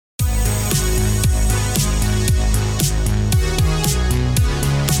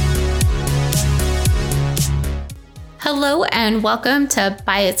Hello and welcome to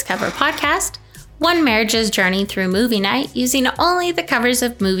By Its Cover podcast, one marriage's journey through movie night using only the covers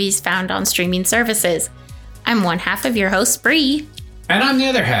of movies found on streaming services. I'm one half of your host, Bree. And I'm the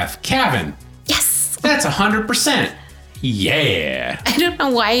other half, Kevin. Yes! That's 100%. Yeah. I don't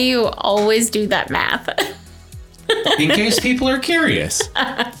know why you always do that math. In case people are curious.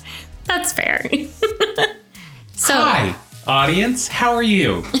 That's fair. Hi, audience. How are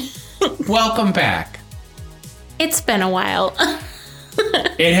you? Welcome back. It's been a while.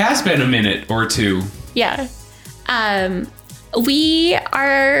 It has been a minute or two. Yeah. We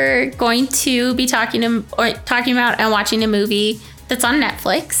are going to be talking about and watching a movie that's on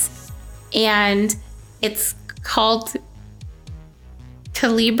Netflix, and it's called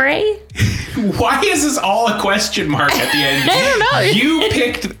Calibre. Why is this all a question mark at the end? I don't know. You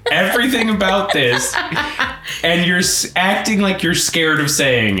picked everything about this, and you're acting like you're scared of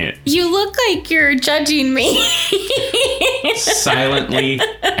saying it. You look like you're judging me. Silently,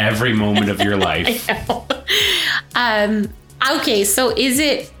 every moment of your life. I know. Okay, so is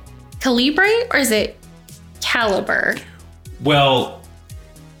it Calibre or is it Calibre? Well,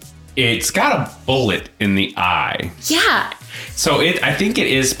 it's got a bullet in the eye. Yeah. So I think it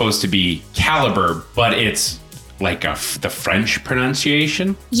is supposed to be Calibre, but it's like the French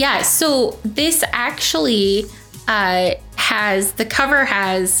pronunciation. Yeah, so this actually has the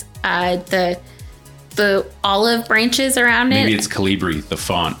olive branches around it. Maybe it's Calibre, the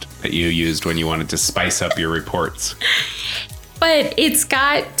font that you used when you wanted to spice up your reports. But it's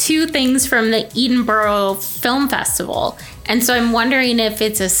got two things from the Edinburgh Film Festival. And so I'm wondering if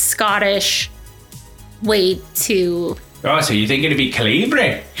it's a Scottish way to... Oh, so you think it'd be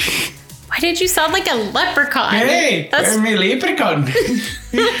Calibre? Why did you sound like a leprechaun? Hey, I'm a leprechaun.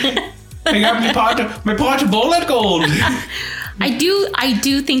 I got my pot of bullet gold. I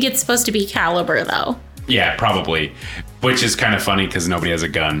do think it's supposed to be Calibre, though. Yeah, probably. Which is kind of funny because nobody has a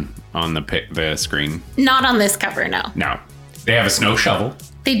gun on the screen. Not on this cover, no. No. They have a snow shovel.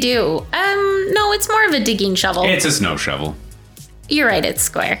 They do. No, it's more of a digging shovel. It's a snow shovel. You're right, it's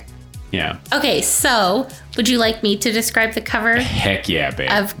square. Yeah. Okay, so would you like me to describe the cover? Heck yeah, babe.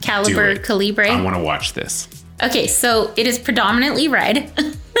 Of Calibre. I want to watch this. Okay, so it is predominantly red.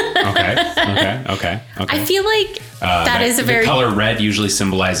 Okay. I feel like that is a very... The color red usually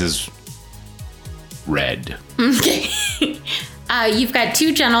symbolizes red. Okay. You've got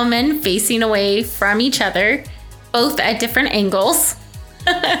two gentlemen facing away from each other, both at different angles.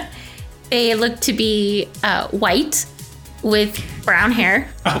 They look to be white with brown hair.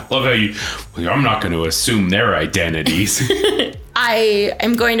 I love how I'm not going to assume their identities. I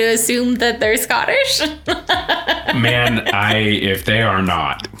am going to assume that they're Scottish. Man, if they are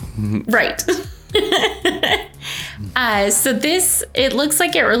not. Right. So it looks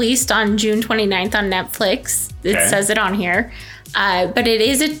like it released on June 29th on Netflix. It says it on here. But it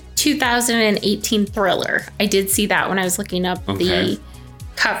is a 2018 thriller. I did see that when I was looking up the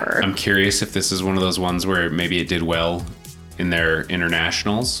cover. I'm curious if this is one of those ones where maybe it did well in their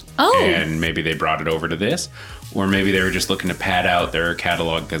internationals. Oh. And maybe they brought it over to this. Or maybe they were just looking to pad out their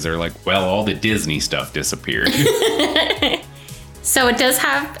catalog because they're like, well, all the Disney stuff disappeared. So it does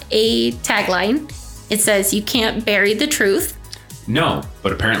have a tagline. It says, "You can't bury the truth." No,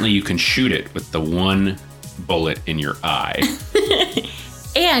 but apparently you can shoot it with the one bullet in your eye.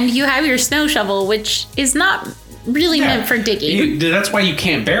 And you have your snow shovel, which is not really meant for digging. That's why you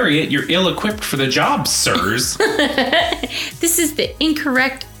can't bury it. You're ill-equipped for the job, sirs. This is the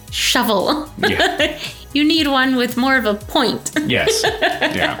incorrect shovel. Yeah. You need one with more of a point. Yes.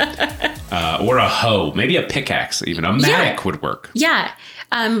 Yeah. Or a hoe. Maybe a pickaxe even. A mattock would work. Yeah.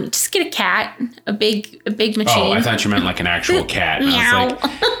 Just get a cat. A big machine. Oh, I thought you meant like an actual cat. And I was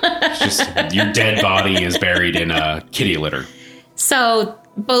like, it's just your dead body is buried in a kitty litter. So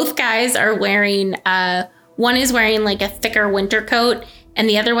both guys are wearing, one is wearing like a thicker winter coat, and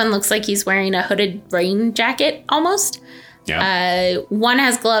the other one looks like he's wearing a hooded rain jacket almost. Yeah. One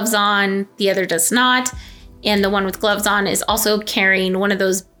has gloves on, the other does not. And the one with gloves on is also carrying one of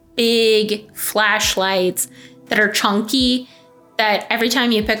those big flashlights that are chunky, that every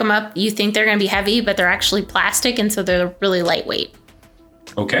time you pick them up, you think they're going to be heavy, but they're actually plastic, and so they're really lightweight.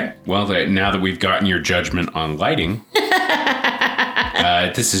 Okay. Well, now that we've gotten your judgment on lighting,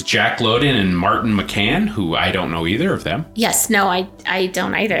 this is Jack Lowden and Martin McCann, who I don't know either of them. Yes. No, I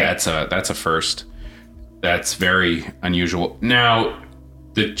don't either. That's a first. That's very unusual. Now,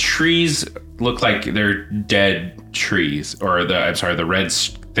 the trees look like they're dead trees, or the red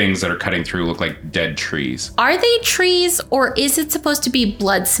things that are cutting through look like dead trees. Are they trees, or is it supposed to be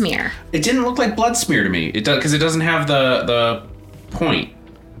blood smear? It didn't look like blood smear to me. It does, because it doesn't have the point.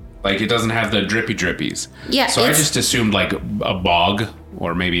 Like, it doesn't have the drippy drippies. Yeah. So I just assumed like a bog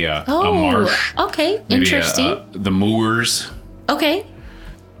or maybe a marsh. Okay. Maybe Interesting. The moors. Okay.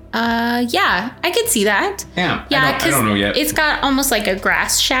 Yeah, I could see that. Yeah. I don't know yet. It's got almost like a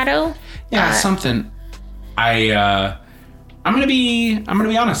grass shadow. Yeah, something. I'm gonna be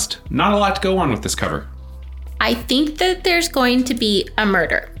honest. Not a lot to go on with this cover. I think that there's going to be a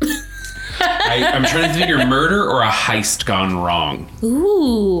murder. I'm trying to figure murder or a heist gone wrong.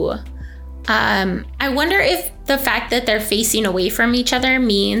 Ooh. I wonder if the fact that they're facing away from each other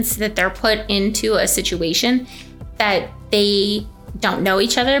means that they're put into a situation that they don't know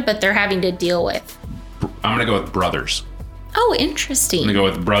each other, but they're having to deal with. I'm gonna go with brothers. Oh, interesting. I'm gonna go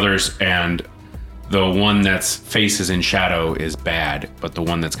with brothers, and the one that's face is in shadow is bad, but the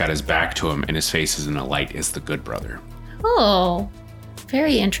one that's got his back to him and his face is in the light is the good brother. Oh,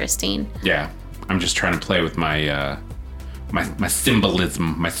 very interesting. Yeah, I'm just trying to play with my my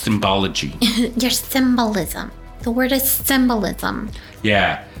symbolism, my symbology. Your symbolism. The word is symbolism.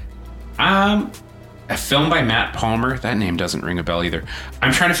 Yeah. A film by Matt Palmer. That name doesn't ring a bell either.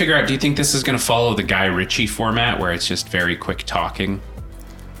 I'm trying to figure out, do you think this is going to follow the Guy Ritchie format where it's just very quick talking?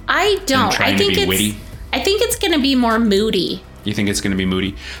 I don't. I think it's going to be more moody. You think it's going to be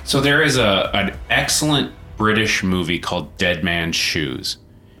moody? So there is an excellent British movie called Dead Man's Shoes.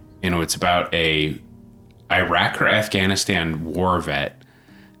 You know, it's about a Iraq or Afghanistan war vet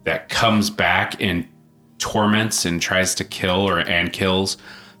that comes back and torments and tries to kill and kills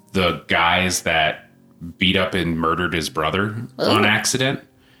the guys that beat up and murdered his brother on accident.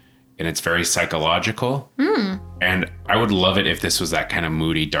 And it's very psychological. And I would love it if this was that kind of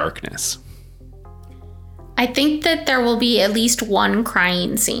moody darkness. I think that there will be at least one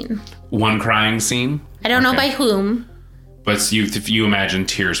crying scene. One crying scene? I don't know by whom. But if you imagine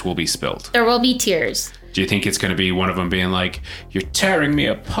tears will be spilled. There will be tears. Do you think it's going to be one of them being like, "You're tearing me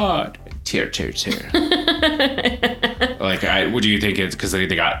apart"? Tear, tear, tear. Like, what do you think it's because they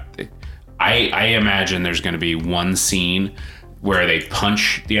got... I imagine there's going to be one scene where they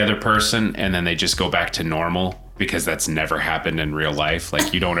punch the other person and then they just go back to normal because that's never happened in real life.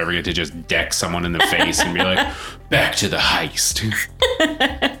 Like, you don't ever get to just deck someone in the face and be like, back to the heist.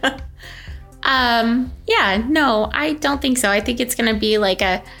 Yeah, no, I don't think so. I think it's going to be like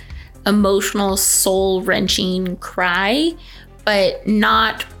a emotional, soul-wrenching cry, but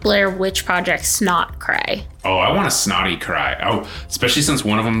not Blair Witch Project snot cry. Oh, I want a snotty cry. Oh, especially since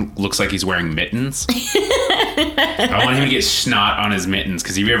one of them looks like he's wearing mittens. I want him to get snot on his mittens,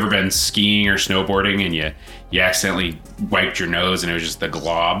 because have you ever been skiing or snowboarding and you accidentally wiped your nose and it was just the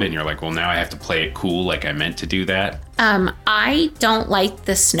glob and you're like, well, now I have to play it cool like I meant to do that? I don't like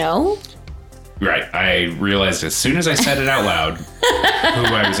the snow. Right. I realized as soon as I said it out loud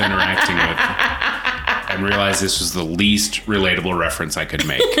who I was interacting with, and realized this was the least relatable reference I could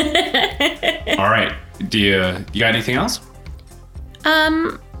make. All right. You got anything else?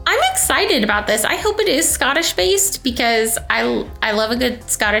 I'm excited about this. I hope it is Scottish based because I love a good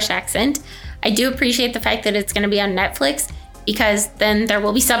Scottish accent. I do appreciate the fact that it's going to be on Netflix because then there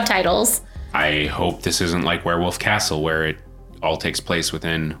will be subtitles. I hope this isn't like Werewolf Castle where it all takes place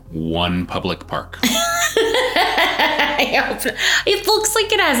within one public park. I hope so. It looks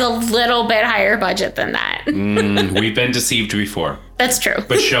like it has a little bit higher budget than that. We've been deceived before. That's true.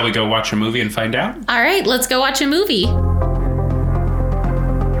 But shall we go watch a movie and find out? All right, let's go watch a movie.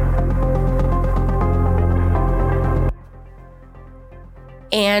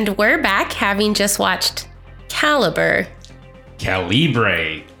 And we're back having just watched Calibre.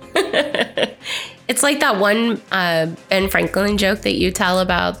 Calibre. It's like that one Ben Franklin joke that you tell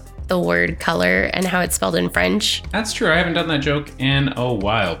about the word color and how it's spelled in French. That's true. I haven't done that joke in a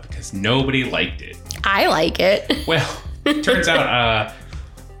while because nobody liked it. I like it. Well, turns out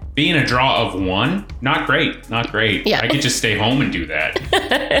being a draw of one, not great. Not great. Yeah. I could just stay home and do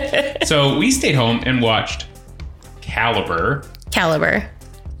that. So we stayed home and watched Calibre.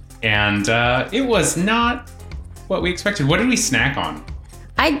 And it was not what we expected. What did we snack on?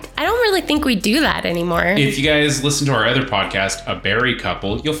 I don't really think we do that anymore. If you guys listen to our other podcast, A Berry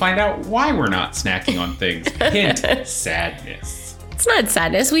Couple, you'll find out why we're not snacking on things. Hint, sadness. It's not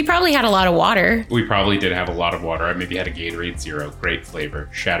sadness. We probably had a lot of water. We probably did have a lot of water. I maybe had a Gatorade Zero. Great flavor.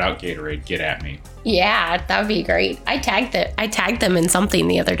 Shout out Gatorade. Get at me. Yeah, that would be great. I tagged them in something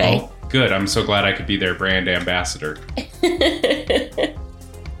the other day. Oh, good. I'm so glad I could be their brand ambassador.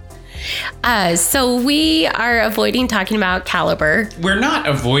 So we are avoiding talking about Calibre. We're not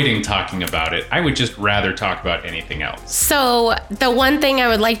avoiding talking about it. I would just rather talk about anything else. So the one thing I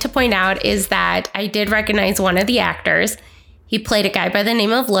would like to point out is that I did recognize one of the actors. He played a guy by the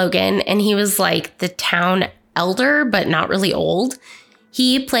name of Logan, and he was like the town elder, but not really old.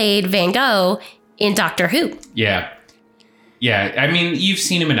 He played Van Gogh in Doctor Who. Yeah. Yeah, I mean, you've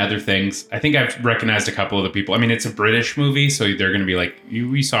seen him in other things. I think I've recognized a couple of the people. I mean, it's a British movie, so they're going to be like,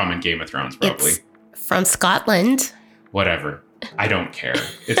 we saw him in Game of Thrones, probably. It's from Scotland. Whatever. I don't care.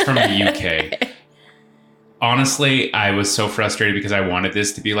 It's from the UK. Honestly, I was so frustrated because I wanted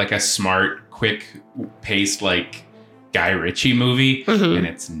this to be like a smart, quick-paced, like, Guy Ritchie movie, and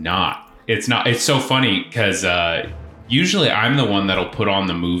it's not. It's not. It's so funny because usually I'm the one that'll put on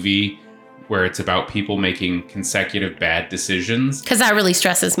the movie where it's about people making consecutive bad decisions. Because that really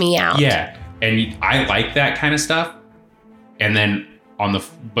stresses me out. Yeah. And I like that kind of stuff. And then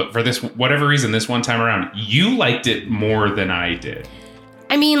but for this, whatever reason, this one time around, you liked it more than I did.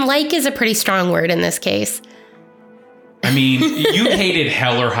 I mean, like is a pretty strong word in this case. I mean, you hated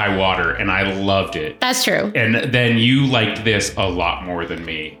Hell or High Water, and I loved it. That's true. And then you liked this a lot more than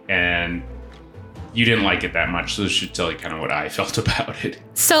me. And you didn't like it that much, so this should tell you kind of what I felt about it.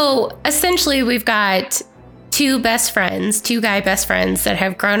 So essentially, we've got two guy best friends that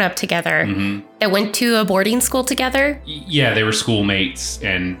have grown up together, that went to a boarding school together. Yeah, they were schoolmates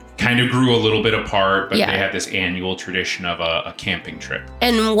and kind of grew a little bit apart, but they had this annual tradition of a camping trip.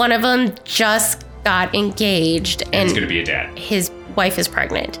 And one of them just got engaged, and he's going to be a dad. His wife is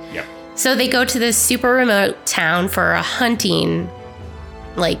pregnant. Yep. So they go to this super remote town for a hunting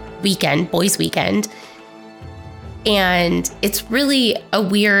boys weekend. And it's really a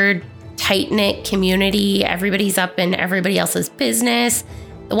weird, tight-knit community. Everybody's up in everybody else's business.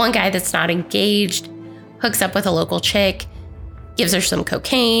 The one guy that's not engaged hooks up with a local chick, gives her some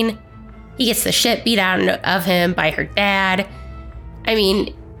cocaine. He gets the shit beat out of him by her dad. I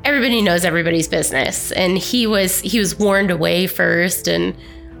mean, everybody knows everybody's business. And he was warned away first and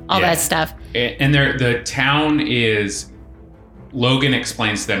all that stuff. And the town is... Logan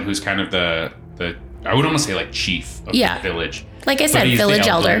explains to them who's kind of the I would almost say like chief of the village. Like I said, village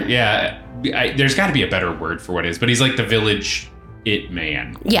elder. Yeah. There's got to be a better word for what it is, but he's like the village it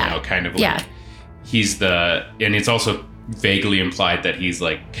man. Yeah. You know, kind of like he's and it's also vaguely implied that he's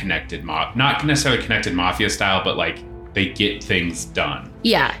like connected, not necessarily connected mafia style, but like they get things done.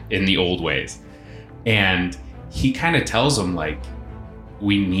 Yeah. In the old ways. And he kind of tells them like,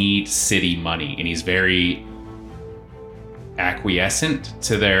 we need city money. And he's very acquiescent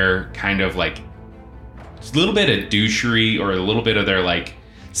to their kind of like a little bit of douchery or a little bit of their like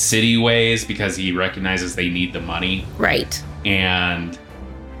city ways because he recognizes they need the money. Right. And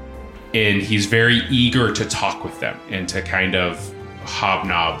he's very eager to talk with them and to kind of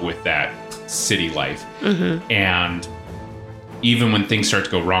hobnob with that city life. And even when things start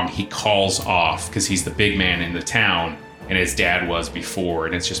to go wrong, he calls off because he's the big man in the town and his dad was before.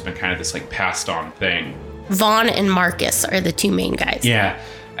 And it's just been kind of this like passed on thing. Vaughn and Marcus are the two main guys. Yeah.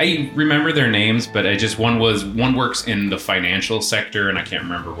 I remember their names, but one works in the financial sector, and I can't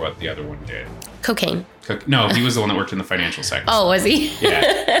remember what the other one did. Cocaine. No, he was the one that worked in the financial sector. Oh, was he?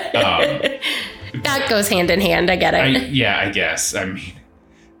 Yeah. That goes hand in hand. I get it. I guess. I mean,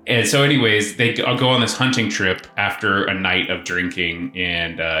 and so anyways, they go on this hunting trip after a night of drinking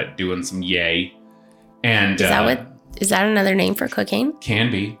and doing some yay. And is that another name for cocaine?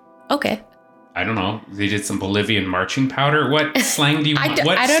 Can be. Okay. I don't know. They did some Bolivian marching powder. What slang do you?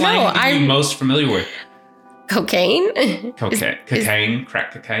 What I don't slang know. are you most familiar with? Cocaine. Cocaine.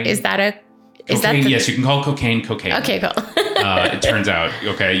 Crack cocaine. Is that a? Cocaine, is that yes, you can call cocaine cocaine. Okay, cool. It turns out.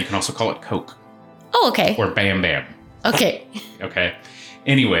 Okay, you can also call it Coke. Oh, okay. Or Bam Bam. Okay. Okay.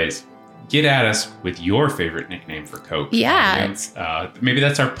 Anyways, get at us with your favorite nickname for Coke. Yeah. Maybe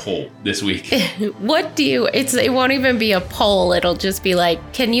that's our poll this week. It won't even be a poll. It'll just be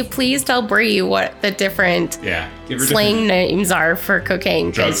like, can you please tell Brie what the different slang names are for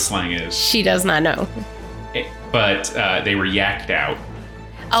cocaine? Drug slang is. She does not know. But they were yacked out.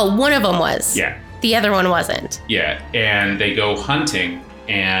 Oh, one of them was. Yeah. The other one wasn't. Yeah. And they go hunting.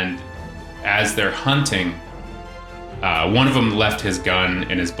 And as they're hunting, one of them left his gun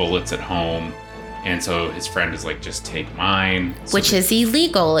and his bullets at home. And so his friend is like, just take mine. Which is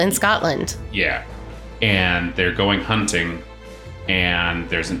illegal in Scotland. Yeah. And they're going hunting and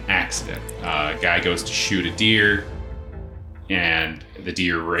there's an accident. A guy goes to shoot a deer and the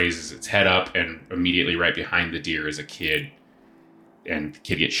deer raises its head up and immediately right behind the deer is a kid. And the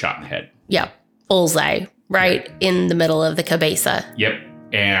kid gets shot in the head. Yeah. Bullseye. Right in the middle of the cabeza. Yep.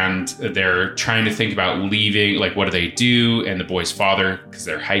 And they're trying to think about leaving, like, what do they do? And the boy's father, because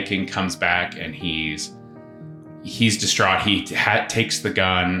they're hiking, comes back and he's distraught. He takes the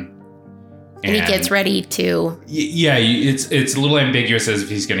gun. And he gets ready to... Yeah, it's a little ambiguous as if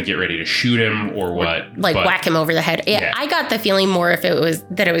he's going to get ready to shoot him or what. Like whack him over the head. Yeah. I got the feeling more if it was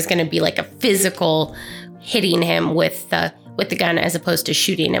going to be like a physical hitting him with with the gun as opposed to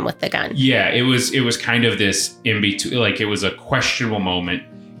shooting him with the gun. Yeah, it was kind of this in between, like it was a questionable moment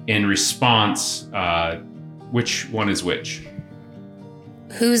in response. Which one is which?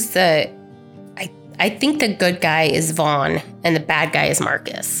 Who's the... I think the good guy is Vaughn and the bad guy is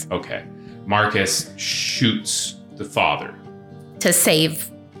Marcus. Okay. Marcus shoots the father. To save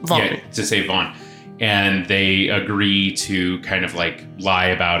Vaughn. Yeah, to save Vaughn. And they agree to kind of like lie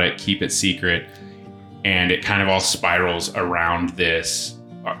about it, keep it secret. And it kind of all spirals around this,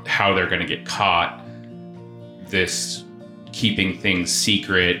 how they're going to get caught, this keeping things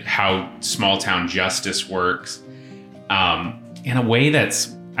secret, how small town justice works, in a way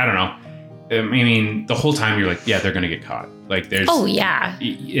that's, I don't know. I mean, the whole time you're like, yeah, they're going to get caught. Like there's, oh yeah,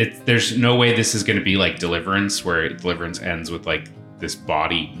 there's no way this is going to be like Deliverance, where Deliverance ends with like this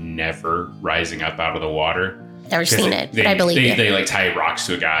body never rising up out of the water. Never seen it, but I believe it. They like tie rocks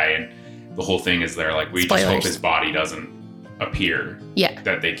to a guy, and the whole thing is they're like, we Spoilers. just hope his body doesn't appear. Yeah.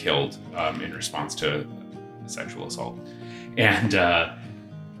 That they killed in response to sexual assault. And yeah,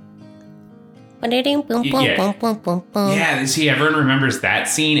 see, everyone remembers that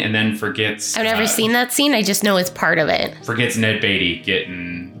scene and then forgets. I've never seen that scene. I just know it's part of it. Forgets Ned Beatty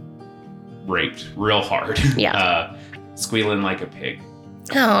getting raped real hard. Yeah. Squealing like a pig.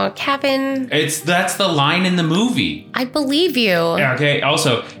 Oh, Kevin. That's the line in the movie. I believe you. Yeah, okay.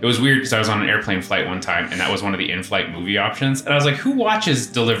 Also, it was weird because I was on an airplane flight one time and that was one of the in-flight movie options. And I was like, who watches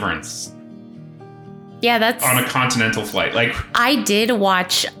Deliverance? Yeah, that's... on a continental flight. Like, I did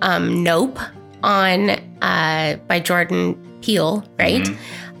watch Nope on by Jordan Peele, right?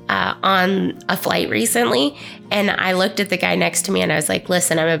 Mm-hmm. On a flight recently. And I looked at the guy next to me and I was like,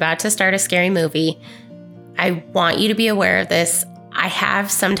 listen, I'm about to start a scary movie. I want you to be aware of this. I have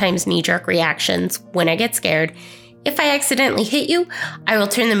sometimes knee-jerk reactions when I get scared. If I accidentally hit you, I will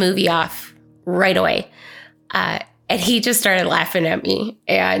turn the movie off right away. And he just started laughing at me.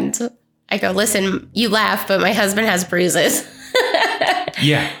 And I go, listen, you laugh, but my husband has bruises.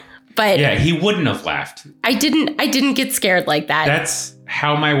 yeah. But yeah, he wouldn't have laughed. I didn't get scared like that. That's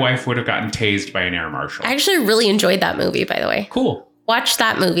how my wife would have gotten tased by an air marshal. I actually really enjoyed that movie, by the way. Cool. Watch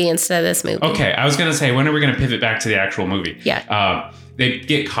that movie instead of this movie. Okay, I was going to say, when are we going to pivot back to the actual movie? Yeah. They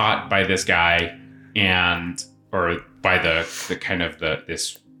get caught by this guy or by the kind of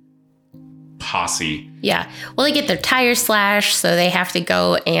this posse. Yeah. Well, they get their tires slashed, so they have to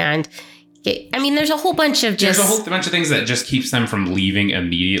go and there's a whole bunch of There's a whole bunch of things that just keeps them from leaving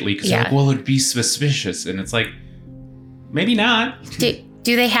immediately because they're like, well, it'd be suspicious. And it's like, maybe not.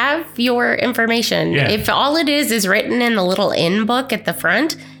 Do they have your information? Yeah. If all it is written in the little in book at the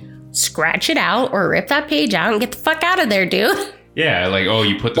front, scratch it out or rip that page out and get the fuck out of there, dude. Yeah, like, oh,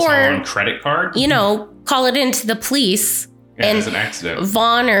 you put this all on credit card? Call it into the police. Yeah, and it's an accident.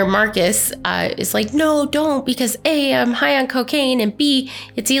 Vaughn or Marcus is like, no, don't, because A, I'm high on cocaine, and B,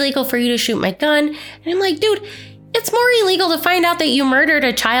 it's illegal for you to shoot my gun. And I'm like, dude, it's more illegal to find out that you murdered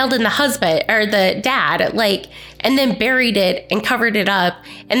a child and the husband or the dad, like, and then buried it and covered it up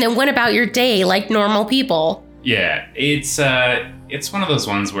and then went about your day like normal people. Yeah, it's one of those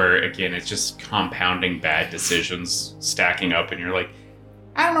ones where, again, it's just compounding bad decisions stacking up, and you're like,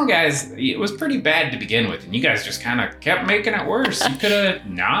 I don't know, guys, it was pretty bad to begin with, and you guys just kind of kept making it worse. You could have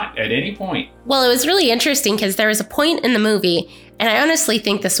not at any point. Well, it was really interesting because there was a point in the movie, and I honestly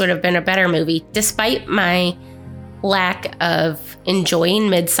think this would have been a better movie, despite my lack of enjoying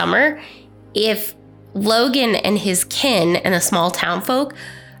Midsummer. If Logan and his kin and the small town folk,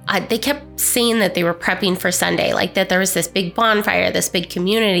 they kept saying that they were prepping for Sunday, like that there was this big bonfire, this big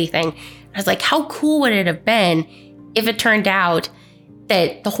community thing. I was like, how cool would it have been if it turned out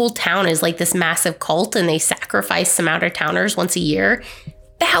that the whole town is like this massive cult and they sacrifice some out-of-towners once a year?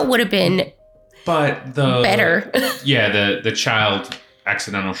 That would have been better. Yeah, the child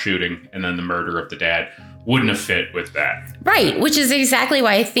accidental shooting and then the murder of the dad wouldn't have fit with that. Right, which is exactly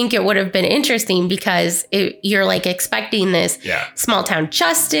why I think it would have been interesting, because you're like expecting this small town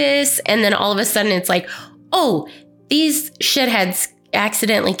justice, and then all of a sudden it's like, oh, these shitheads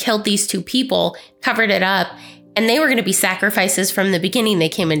accidentally killed these two people, covered it up, and they were going to be sacrifices from the beginning they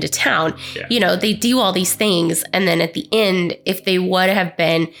came into town. Yeah. They do all these things, and then at the end, if they would have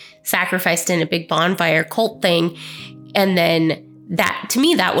been sacrificed in a big bonfire cult thing, and then that, to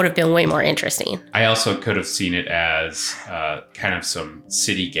me, that would have been way more interesting. I also could have seen it as kind of some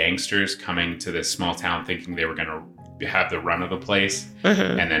city gangsters coming to this small town thinking they were going to have the run of the place.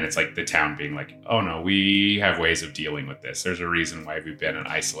 Mm-hmm. And then it's like the town being like, oh no, we have ways of dealing with this. There's a reason why we've been an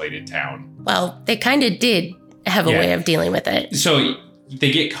isolated town. Well, they kind of did have a way of dealing with it. So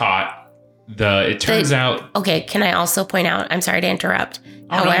they get caught. It turns out... Okay, can I also point out, I'm sorry to interrupt.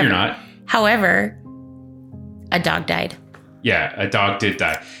 Oh, no, you're not. However, a dog died. Yeah, a dog did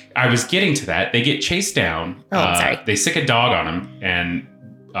die. I was getting to that. They get chased down. Oh, sorry. They sick a dog on him, and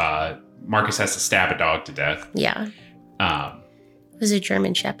Marcus has to stab a dog to death. Yeah. It was a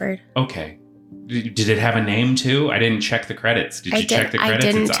German Shepherd. Okay. Did it have a name too? I didn't check the credits. Did you check the credits? I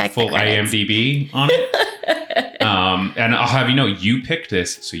didn't it's check a full the credits. IMDb on it. And I'll have you know, you picked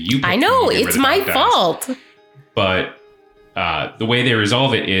this, so you picked I know, it. it's my fault. But the way they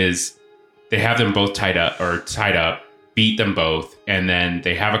resolve it is they have them both tied up, beat them both, and then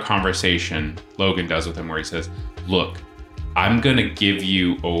they have a conversation, Logan does with him, where he says, look, I'm going to give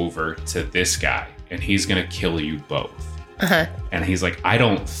you over to this guy, and he's going to kill you both. Uh-huh. And he's like, I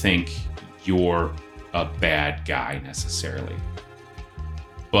don't think you're a bad guy necessarily,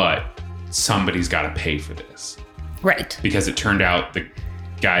 but somebody's got to pay for this. Right. Because it turned out the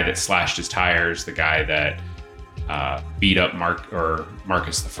guy that slashed his tires, the guy that beat up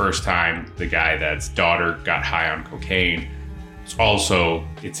Marcus the first time, the guy that's daughter got high on cocaine,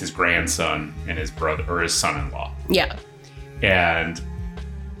 it's his grandson and his brother or his son-in-law. Yeah. And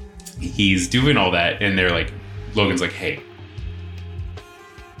he's doing all that, and they're like, Logan's like, hey,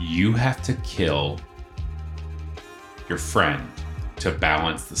 you have to kill your friend to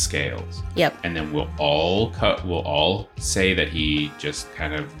balance the scales. Yep. And then we'll all say that he just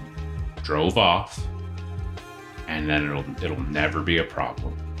kind of drove off, and then it'll never be a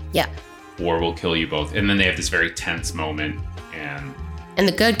problem. Yeah. Or we'll kill you both. And then they have this very tense moment, and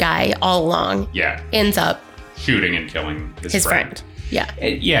the good guy all along ends up shooting and killing his friend. Yeah.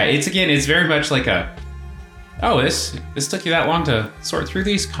 It's very much like this took you that long to sort through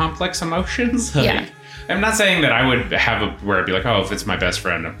these complex emotions? Yeah. I'm not saying that I would have where I'd be like, oh, if it's my best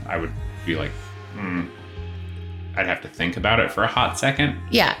friend, I would be like, I'd have to think about it for a hot second.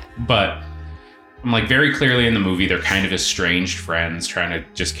 Yeah. But I'm like, very clearly in the movie, they're kind of estranged friends trying to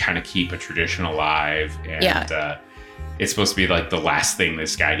just kind of keep a tradition alive. And it's supposed to be like the last thing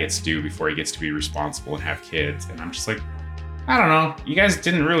this guy gets to do before he gets to be responsible and have kids. And I'm just like, I don't know. You guys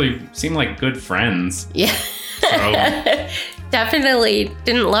didn't really seem like good friends. Yeah. So, definitely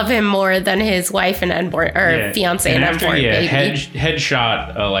didn't love him more than his wife and unborn fiance and unborn baby.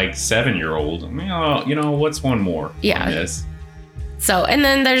 Headshot a like 7-year-old. You know, what's one more on this? So, and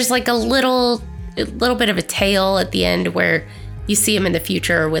then there's like a little bit of a tale at the end where you see him in the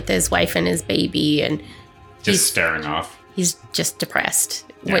future with his wife and his baby, and just staring off. He's just depressed,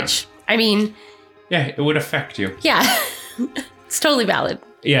 which I mean, it would affect you. Yeah, it's totally valid.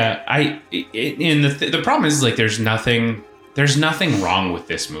 Yeah, the problem is like there's nothing wrong with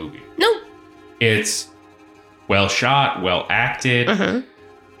this movie. No, it's well shot, well acted. Mm-hmm.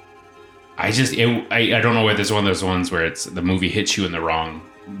 I don't know whether it's one of those ones where it's the movie hits you in the wrong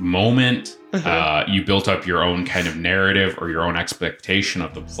moment. Mm-hmm. You built up your own kind of narrative or your own expectation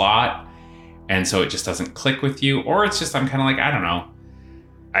of the plot, and so it just doesn't click with you. Or it's just I'm kind of like, I don't know.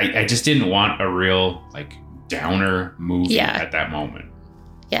 I just didn't want a real like downer movie at that moment.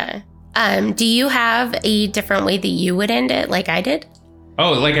 Yeah. Do you have a different way that you would end it, like I did?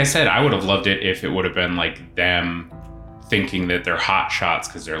 Oh, like I said, I would have loved it if it would have been like them thinking that they're hot shots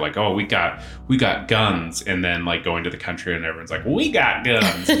because they're like, oh, we got guns, and then like going to the country and everyone's like, we got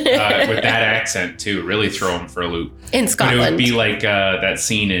guns with that accent too. Really throw them for a loop. In Scotland, but it would be like that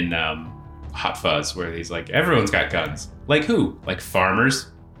scene in Hot Fuzz where he's like, everyone's got guns. Like who? Like farmers.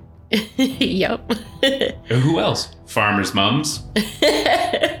 Yep. Who else? Farmers' mums.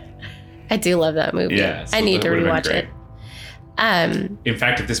 I do love that movie. Yeah, so I need to rewatch it. In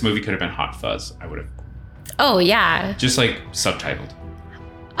fact, if this movie could have been Hot Fuzz, I would have. Oh yeah. Just like subtitled.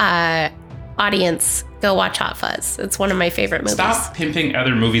 Audience, go watch Hot Fuzz. It's one of my favorite movies. Stop pimping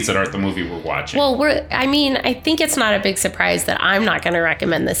other movies that aren't the movie we're watching. Well, I think it's not a big surprise that I'm not going to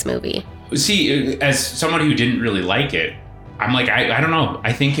recommend this movie. See, as someone who didn't really like it, I'm like, I don't know.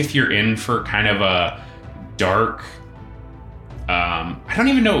 I think if you're in for kind of a dark, I don't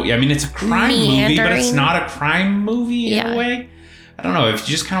even know. I mean, it's a crime movie, but it's not a crime movie in a way. I don't know. If you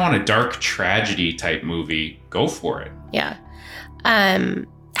just kind of want a dark tragedy type movie, go for it. Yeah.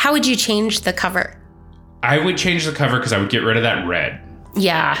 How would you change the cover? I would change the cover because I would get rid of that red.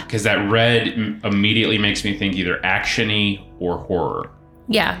 Yeah. Because that red immediately makes me think either action-y or horror.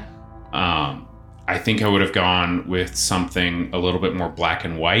 Yeah. I think I would have gone with something a little bit more black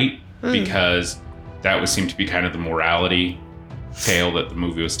and white because that would seem to be kind of the morality tale that the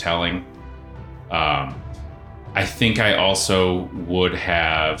movie was telling. I think I also would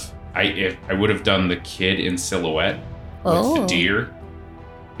have I would have done the kid in silhouette with the deer,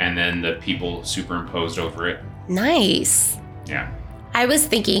 and then the people superimposed over it. Nice. Yeah. I was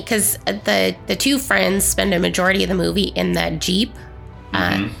thinking because the two friends spend a majority of the movie in that Jeep.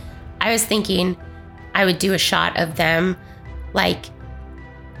 I was thinking I would do a shot of them like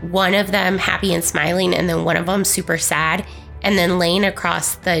one of them happy and smiling, and then one of them super sad, and then laying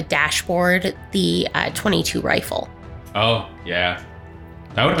across the dashboard the .22 rifle. Oh, yeah.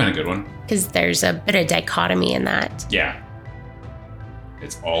 That would have been a good one. Because there's a bit of dichotomy in that. Yeah.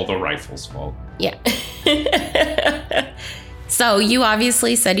 It's all the rifle's fault. Yeah. So you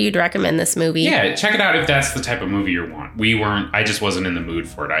obviously said you'd recommend this movie. Yeah, check it out if that's the type of movie you want. I just wasn't in the mood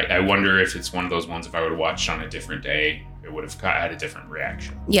for it. I wonder if it's one of those ones, if I would have watched on a different day, it would have had a different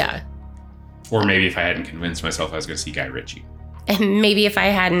reaction. Yeah. Or maybe if I hadn't convinced myself I was going to see Guy Ritchie. And maybe if I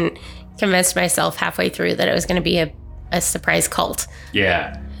hadn't convinced myself halfway through that it was going to be a surprise cult.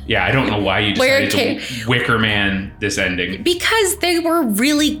 Yeah. Yeah, I don't know why you decided to Wicker Man this ending. Because they were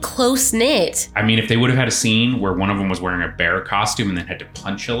really close knit. I mean, if they would have had a scene where one of them was wearing a bear costume and then had to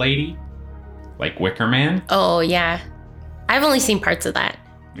punch a lady, like Wicker Man. Oh, yeah. I've only seen parts of that.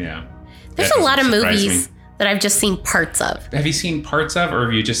 Yeah. There's a lot of movies that I've just seen parts of. Have you seen parts of, or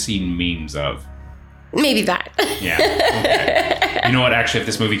have you just seen memes of? Maybe that. Yeah. Okay. You know what? Actually, if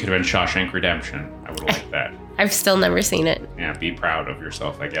this movie could have been Shawshank Redemption, I would have liked that. I've still never seen it. Yeah, be proud of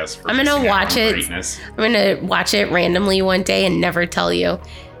yourself, I guess. I'm going to watch it. Greatness. I'm going to watch it randomly one day and never tell you.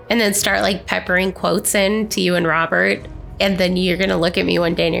 And then start like peppering quotes in to you and Robert. And then you're going to look at me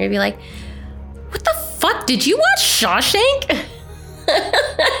one day and you're going to be like, what the fuck? Did you watch Shawshank?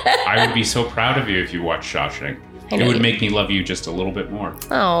 I would be so proud of you if you watched Shawshank. It would make me love you just a little bit more.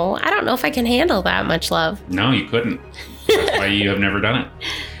 Oh, I don't know if I can handle that much love. No, you couldn't. That's why you have never done it.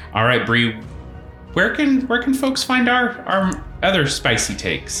 All right, Bree, where can folks find our other spicy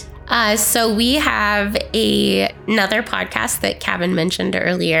takes? So we have another podcast that Kevin mentioned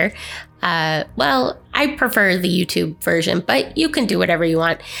earlier. Well, I prefer the YouTube version, but you can do whatever you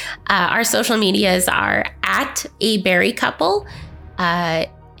want. Our social medias are at A Berry Couple.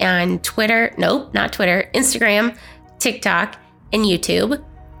 On Twitter, nope, not Twitter, Instagram, TikTok, and YouTube.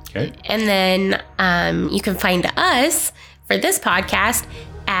 Okay. And then you can find us for this podcast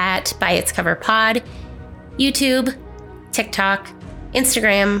at By Its Cover Pod, YouTube, TikTok,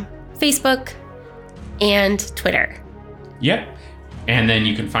 Instagram, Facebook, and Twitter. Yep. And then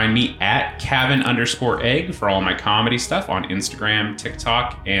you can find me at Cavan_egg for all my comedy stuff on Instagram,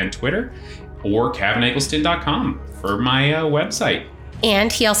 TikTok, and Twitter, or CavanEggleston.com for my website.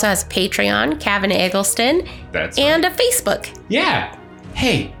 And he also has a Patreon, Kevin Eggleston. That's and right. A Facebook. Yeah.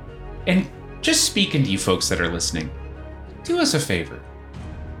 Hey, and just speaking to you folks that are listening, do us a favor.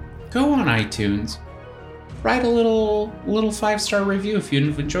 Go on iTunes. Write a little 5-star review if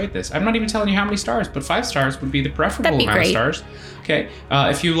you've enjoyed this. I'm not even telling you how many stars, but 5 stars would be the preferable amount of stars. Okay.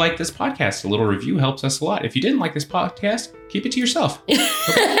 If you like this podcast, a little review helps us a lot. If you didn't like this podcast, keep it to yourself. Okay?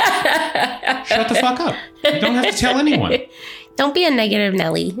 Shut the fuck up. You don't have to tell anyone. Don't be a negative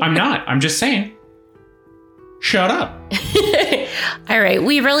Nelly. I'm not. I'm just saying. Shut up. All right.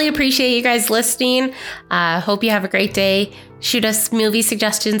 We really appreciate you guys listening. Hope you have a great day. Shoot us movie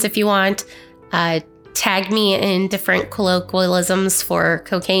suggestions if you want. Tag me in different colloquialisms for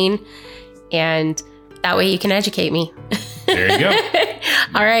cocaine. And that way you can educate me. There you go.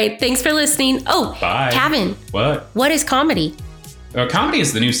 All right. Thanks for listening. Oh, bye. Kevin. What? What is comedy? Comedy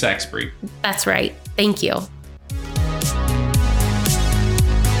is the new sex, Brie. That's right. Thank you.